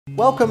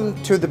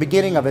Welcome to the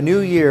beginning of a new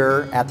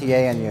year at the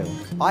ANU.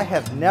 I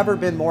have never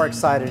been more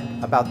excited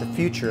about the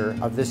future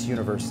of this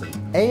university.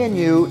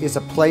 ANU is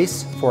a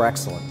place for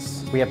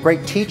excellence. We have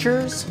great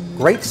teachers,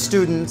 great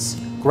students,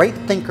 great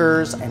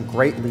thinkers, and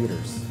great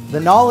leaders. The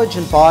knowledge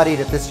embodied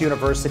at this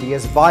university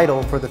is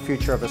vital for the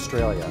future of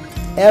Australia.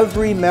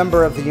 Every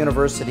member of the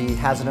university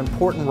has an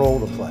important role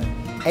to play.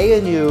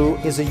 ANU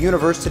is a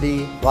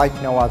university like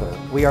no other.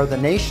 We are the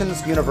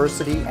nation's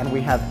university and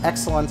we have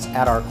excellence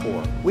at our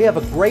core. We have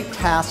a great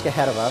task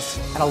ahead of us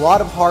and a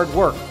lot of hard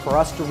work for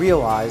us to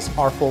realize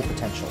our full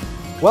potential.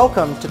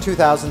 Welcome to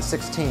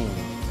 2016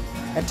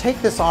 and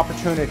take this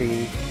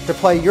opportunity to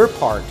play your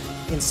part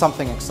in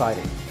something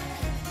exciting.